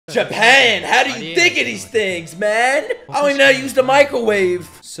Japan, how do you think of these things, man? I don't even know how to use the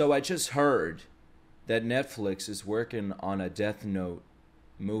microwave. So I just heard that Netflix is working on a Death Note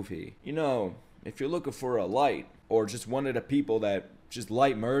movie. You know, if you're looking for a light or just one of the people that just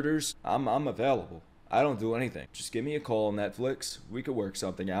light murders, I'm available. I don't do anything. Just give me a call, Netflix. We could work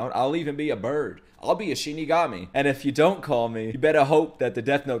something out. I'll even be a bird. I'll be a Shinigami. And if you don't call me, you better hope that the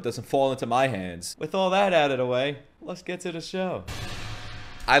Death Note doesn't fall into my hands. With all that out of the way, let's get to the show.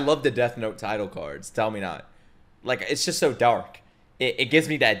 I love the Death Note title cards. Tell me not. Like, it's just so dark. It gives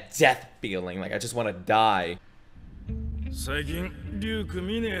me that death feeling. Like, I just want to die.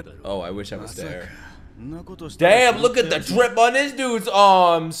 Oh, I wish I was there. Damn, look at the drip on this dude's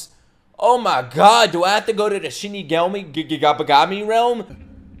arms. Oh my god, do I have to go to the Shinigami realm?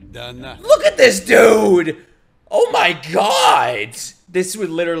 Look at this dude! Oh my god! This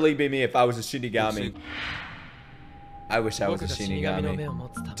would literally be me if I was a Shinigami. I wish I was a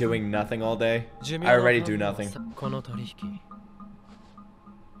Shinigami. Doing nothing all day. I already do nothing.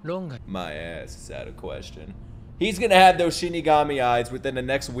 My ass is out of question. He's gonna have those Shinigami eyes within the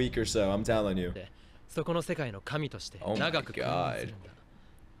next week or so, I'm telling you. Oh my god.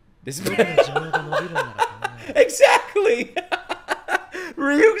 This exactly.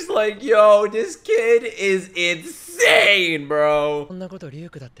 Ryuk's like, yo, this kid is insane, bro.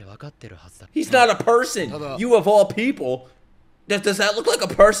 He's not a person. You of all people. Does that look like a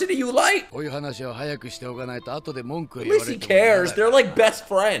person that you like? At least he cares. They're like best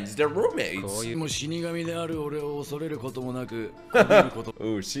friends. They're roommates. Oh, I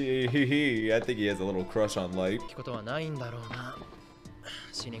think he has a little crush on Light.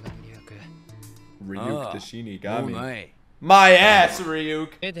 Ryuk the Shinigami. My ass, Ryuk.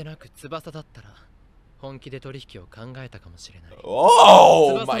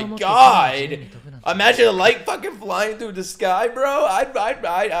 Oh my god! Imagine a light fucking flying through the sky, bro. I'd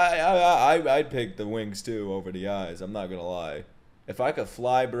pick the wings too over the eyes. I'm not gonna lie. If I could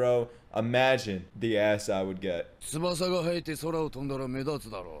fly, bro, imagine the ass I would get.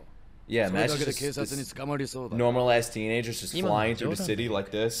 Yeah, imagine just normal ass teenagers just flying through the city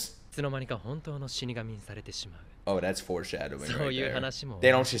like this. Oh, that's foreshadowing right there.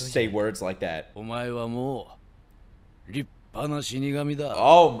 They don't just say words like that. Oh my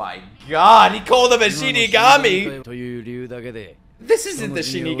god, he called him a Shinigami! This isn't the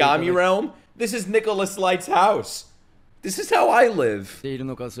Shinigami realm. This is Nicholas Light's house. This is how I live. I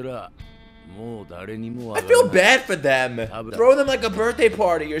feel bad for them. Throw them like a birthday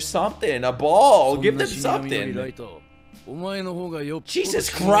party or something. A ball. Give them something. Jesus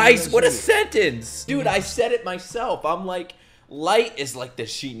Christ, what a sentence! Dude, I said it myself. I'm like, Light is like the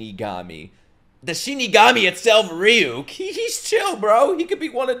Shinigami. The Shinigami itself, Ryuk, he's chill, bro. He could be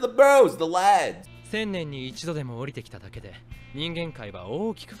one of the bros, the lads.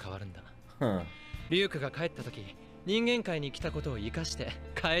 Huh.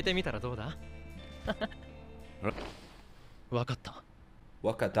 Wakata.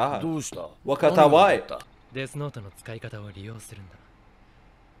 Wakata what? デスノートの使い方を利用するんだ。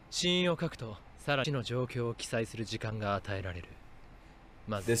死因を書くと、さらに死の状況を記載する時間が与えられる。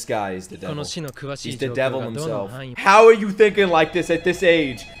This guy is the devil. He's the devil himself. How are you thinking like this at this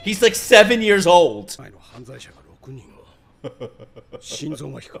age? He's like 7 years old.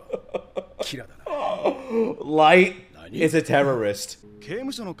 Light is a terrorist.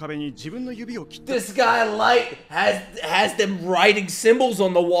 This guy Light has them writing symbols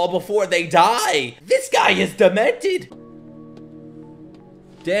on the wall before they die. This guy is demented.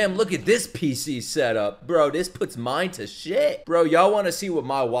 Damn, look at this PC setup. Bro, this puts mine to shit. Bro, y'all want to see what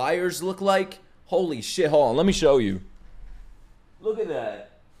my wires look like? Holy shit, hold on, let me show you. Look at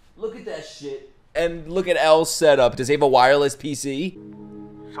that. Look at that shit. And look at L's setup. Does he have a wireless PC?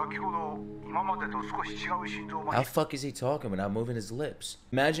 How fuck is he talking without moving his lips?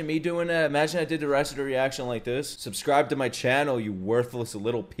 Imagine me doing that. Imagine I did the rest of the reaction like this. Subscribe to my channel, you worthless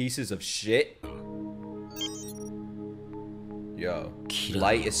little pieces of shit. Yo,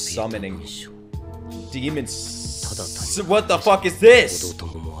 Light is summoning demons. What the fuck is this?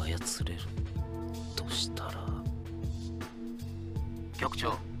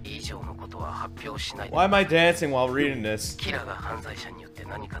 Why am I dancing while reading this?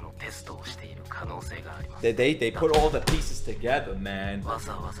 They put all the pieces together, man.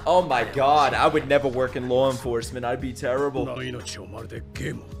 Oh my god, I would never work in law enforcement. I'd be terrible. Only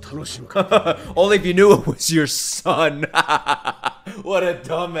if you knew it was your son. What a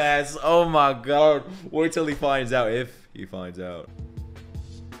dumbass. Oh my god. Wait till he finds out, if he finds out.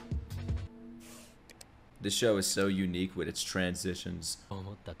 This show is so unique with its transitions.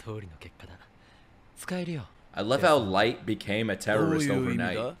 I love how Light became a terrorist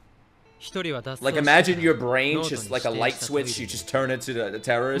overnight. 一人は脱走 Like して imagine your brain ノートに just like a 指定 light した switch, トイレ you で just turn into the もう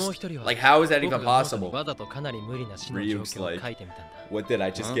terrorist. 一人は Like how is that 僕 even がノートに possible? わざとかなり無理な死の状 Ryuk's 況を like, 書いてみたんだ what did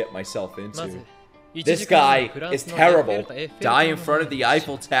I just get myself ま into? ず This guy is terrible. Die in front of the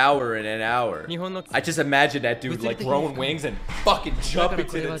Eiffel Tower in an hour. I just imagine that dude like growing wings and fucking jumping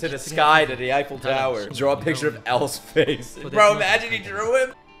to the sky to the Eiffel Tower. Draw a picture of L's face. Bro, imagine he drew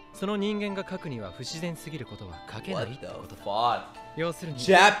him. その人間が書くには不自然すぎることは書けない What って the ことだ fuck? 要するに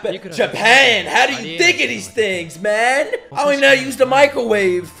Japan, how do you think of these things, man? I don't even know how to use the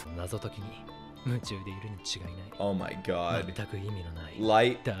microwave. 謎解きに夢中でいるに違いない Oh my god. 全く意味のない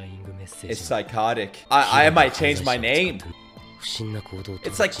Light ダイイングメッセー is ジ psychotic. I might change my name. 不審な行動を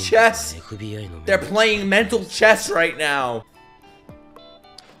It's like chess. FBI の They're playing mental chess right now.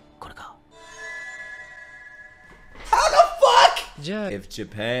 これか How the fuck? じゃあ If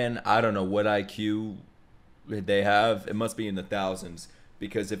Japan, I don't know what IQ they have, it must be in the thousands.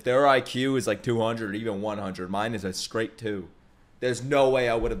 Because if their IQ is like 200 or even 100, mine is a straight 2. There's no way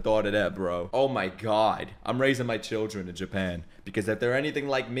I would have thought of that, bro. Oh my god. I'm raising my children in Japan. Because if they're anything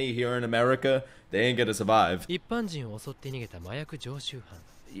like me here in America, they ain't gonna survive. 一般人を襲って逃げた麻薬常習犯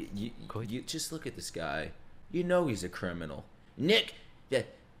You just look at this guy. You know he's a criminal. Nick,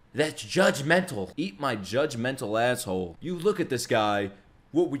 that's judgmental. Eat my judgmental asshole. You look at this guy.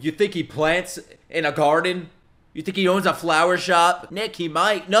 What would you think he plants in a garden? You think he owns a flower shop? Nick, he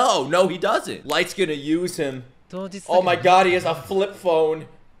might. No, he doesn't. Light's gonna use him. 当日 Oh my god, he has a flip phone.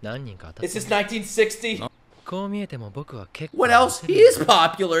 何人か当たっ Is た this 1960? こう見えても僕は結構 What else? He is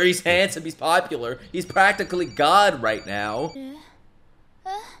popular. He's handsome. He's popular. He's practically God right now.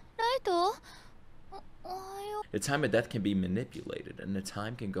 ライト The time of death can be manipulated, and the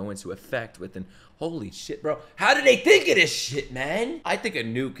time can go into effect within. Holy shit, bro. How did they think of this shit, man? I think a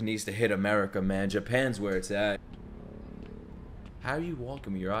nuke needs to hit America, man. Japan's where it's at. How are you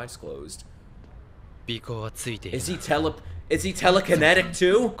walking with your eyes closed? 尾行はついている Is he telekinetic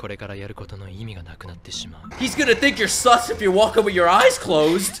too? これからやることの意味がなくなってしまう He's gonna think you're sus if you're walking with your eyes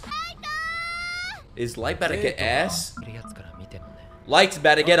closed. Is Light about to get ass? いるやつから見てもね Light's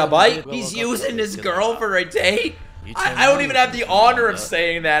about to get a bite? He's using his girl for a date? I don't even have the honor of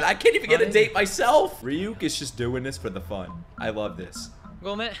saying that. I can't even get a date myself. Ryuk is just doing this for the fun. I love this.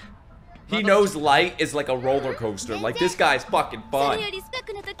 ごめん He knows Light is like a roller coaster. Like, this guy's fucking そ fun. れよりスパッ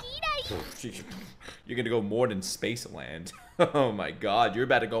クの時以来 You're gonna go more than Space Land. Oh my god, you're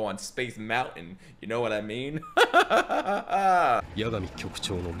about to go on Space Mountain. You know what I mean? 八神局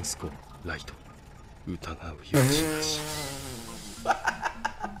長の息子ライト疑う余地なし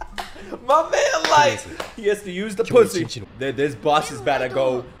My man, Light, he has to use the pussy. This bus is about to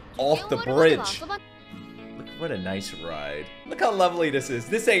go off the bridge. Look, what a nice ride. Look how lovely this is.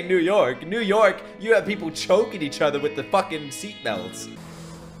 This ain't New York. New York, you have people choking each other with the fucking seatbelts.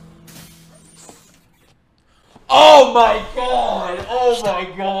 Oh my god! Oh my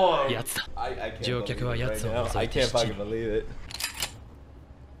god! やつだ I can't 乗客は believe や it つ right を now. 除 I いて can't 7 fucking believe it.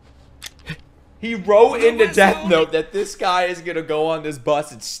 He wrote in the death note that this guy is gonna go on this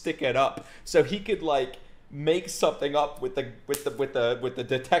bus and stick it up, so he could like make something up with the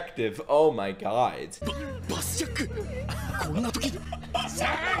detective. Oh my god! バスジャックこんな時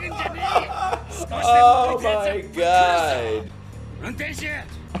Oh my god! 運転手スペ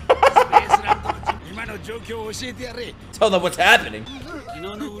ースランドの今の状況を教えてやれ Tell them what's happening. 昨日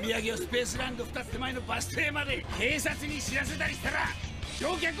の売り上げをスペースランド2つ手前のバス停まで警察に知らせたりしたら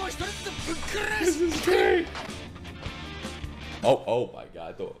乗客を一人ずつぶっ殺す Oh my god!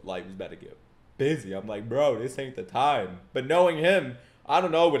 I thought life was about to get busy. I'm like, bro, this ain't the time. But knowing him, I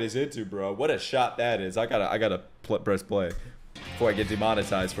don't know what he's into, bro. What a shot that is. I gotta press play before I get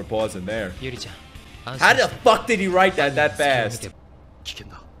demonetized for pausing there. ゆりちゃん How the fuck did he write that fast? 危険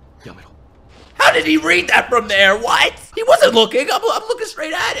だやめろ How did he read that from there? What? He wasn't looking. I'm looking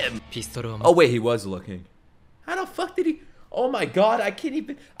straight at him. ピストルを Oh wait, he was looking. How the fuck did he? Oh my god, I can't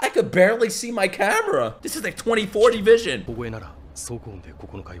even. I could barely see my camera. This is like 2040 vision. 小声なら走行音でこ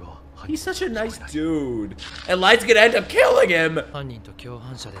この会話は He's such a nice dude. And Light's gonna end up killing him. 犯人と共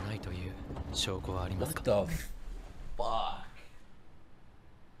犯者でないという証拠はあります What か the fuck?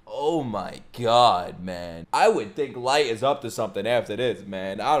 Oh my god, man. I would think Light is up to something after this,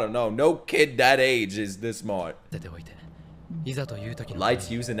 man. I don't know. No kid that age is this smart. 出ておいていざという時の Light's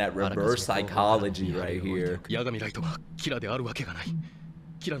using that reverse psychology right here. 八神ライトがキラであるわけがない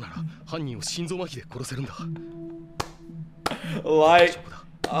キラなら犯人を心臓麻痺で殺せるんだ Light.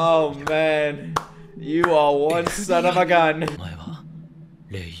 Oh man. You are one son of a gun. お前は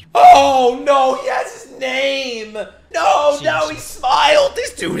レイ Oh no, he has his name. No, he smiled.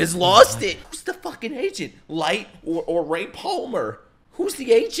 This dude has lost it. Who's the fucking agent? Light or Ray Palmer? Who's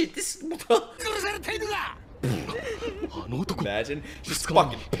the agent? This. Imagine. Just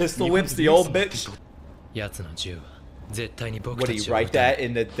fucking pistol whips the old bitch. 奴の銃は絶対に僕 What た do you ちを write that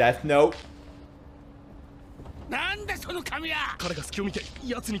in the death note? なんだその紙は。彼が隙を見て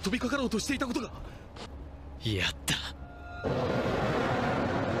奴に飛びかかろうとしていたことが。やった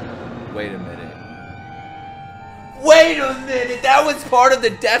Wait a minute. Wait a minute! That was part of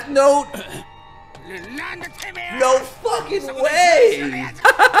the death note? なんだてめえ。 No fucking way!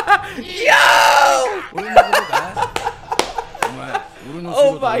 Yo! 俺のことかお前、俺の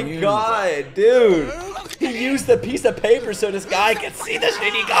Oh 姿が my 見えるのか god, dude! He used a piece of paper so this guy could see the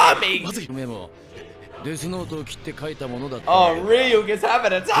shit he got me! メモ、デスノートを切って書いたものだった。 Oh, Ryuk is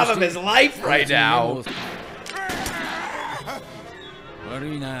having the time of his life right now! 悪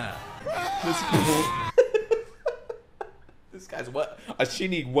いな。 This guy's what? A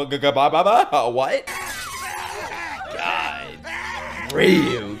shini wagagababa? What? God.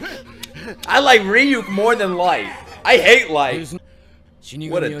 Ryuk. I like Ryuk more than Light. I hate Light.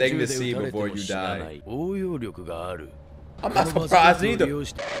 What a thing to see before you die. 応用力がある。 I'm not surprised either.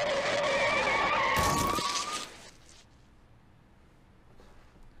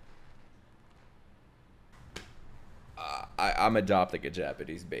 I'm adopting a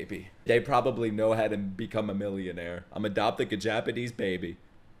Japanese baby. They probably know how to become a millionaire. I'm adopting a Japanese baby,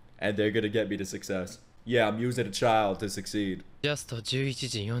 and they're gonna get me to success. Yeah, I'm using a child to succeed. ジャスト11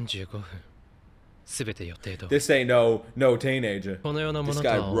時45分すべて予定通り This ain't no teenager. このようなも This のと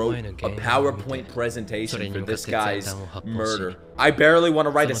guy は思 wrote えぬ a 原因を見て PowerPoint presentation それに for 向かっ this て財 guy's 団を発砲し murder. I barely want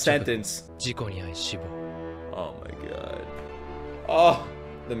to write a その直後 sentence. 事故に遭い死亡 Oh my god. Oh,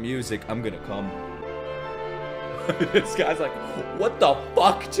 the music. I'm gonna come. This guy's like, what the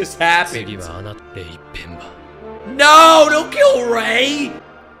fuck just 次 happened? はあなたレイ・ペンバ No, don't kill Ray!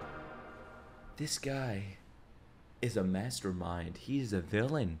 This guy is a mastermind. He's a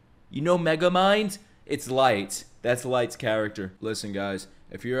villain. You know Megamind? It's Light. That's Light's character. Listen, guys,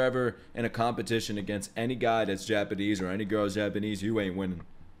 if you're ever in a competition against any guy that's Japanese or any girl that's Japanese, you ain't winning.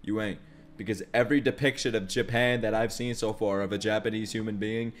 You ain't. Because every depiction of Japan that I've seen so far of a Japanese human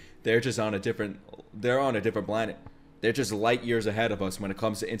being, they're just on a different planet. They're just light years ahead of us when it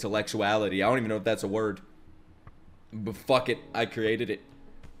comes to intellectuality. I don't even know if that's a word. But fuck it, I created it.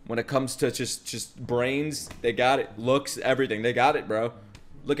 When it comes to just brains, they got it. Looks, everything, they got it, bro.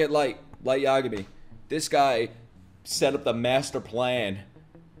 Look at Light Yagami. This guy set up the master plan.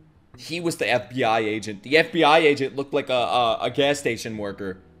 He was the FBI agent. The FBI agent looked like a gas station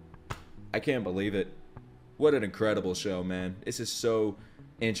worker. I can't believe it. What an incredible show, man. This is so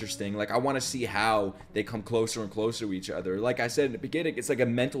interesting. Like, I want to see how they come closer and closer to each other. Like I said in the beginning, it's like a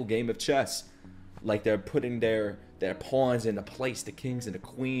mental game of chess. Like, they're putting their pawns into place, the kings and the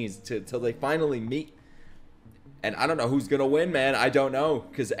queens, till they finally meet. And I don't know who's gonna win, man. I don't know,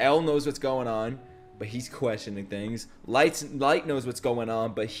 because L knows what's going on, but he's questioning things. Light knows what's going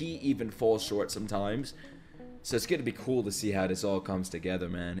on, but he even falls short sometimes. So it's gonna be cool to see how this all comes together,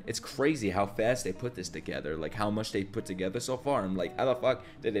 man. It's crazy how fast they put this together, like how much they put together so far. I'm like, how the fuck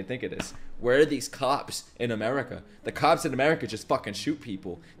did they think of this? Where are these cops in America? The cops in America just fucking shoot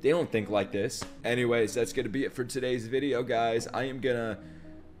people. They don't think like this. Anyways, that's gonna be it for today's video, guys. I am gonna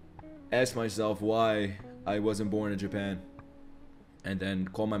ask myself why I wasn't born in Japan, and then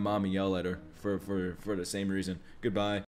call my mom and yell at her for the same reason. Goodbye.